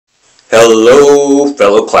Hello,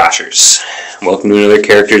 fellow Clashers. Welcome to another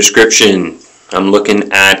character description. I'm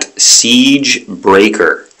looking at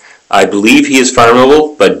Siegebreaker. I believe he is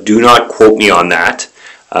farmable, but do not quote me on that.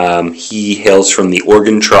 He hails from the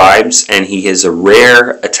Organ tribes, and he is a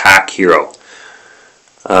rare attack hero.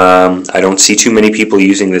 I don't see too many people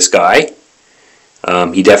using this guy.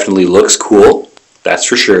 He definitely looks cool, that's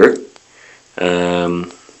for sure.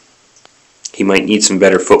 He might need some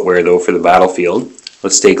better footwear, though, for the battlefield.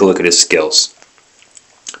 Let's take a look at his skills.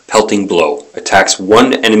 Pelting Blow. Attacks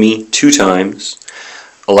one enemy 2 times.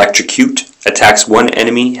 Electrocute. Attacks one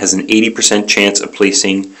enemy. Has an 80% chance of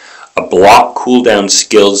placing a block cooldown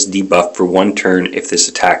skills debuff for 1 turn if this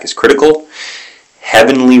attack is critical.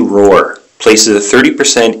 Heavenly Roar. Places a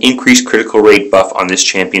 30% increased critical rate buff on this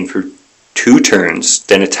champion for 2 turns,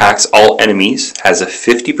 then attacks all enemies, has a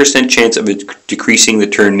 50% chance of decreasing the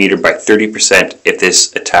turn meter by 30% if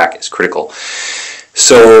this attack is critical.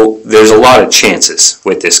 So there's a lot of chances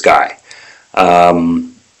with this guy.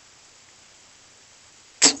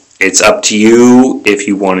 It's up to you if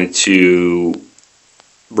you wanted to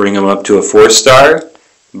bring him up to a 4-star,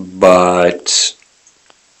 but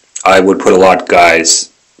I would put a lot of guys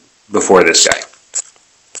before this guy.